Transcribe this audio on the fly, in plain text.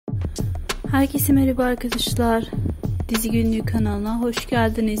Herkese merhaba arkadaşlar. Dizi Günlüğü kanalına hoş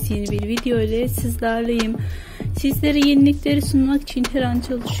geldiniz. Yeni bir video ile sizlerleyim. Sizlere yenilikleri sunmak için her an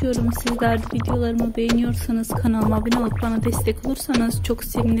çalışıyorum. Sizler de videolarımı beğeniyorsanız kanalıma abone olup bana destek olursanız çok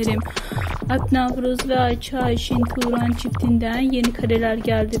sevinirim. Alp Navruz ve Ayça Ayşin Turan çiftinden yeni kareler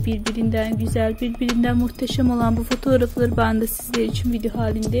geldi. Birbirinden güzel, birbirinden muhteşem olan bu fotoğrafları ben de sizler için video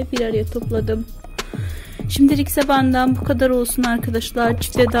halinde bir araya topladım. Şimdilik ise benden bu kadar olsun arkadaşlar.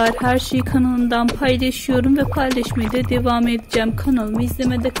 Çifte dair her şeyi kanalımdan paylaşıyorum ve paylaşmaya da devam edeceğim. Kanalımı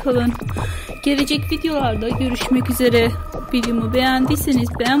izlemede kalın. Gelecek videolarda görüşmek üzere. Videomu beğendiyseniz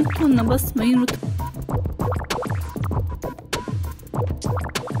beğen butonuna basmayı unutmayın.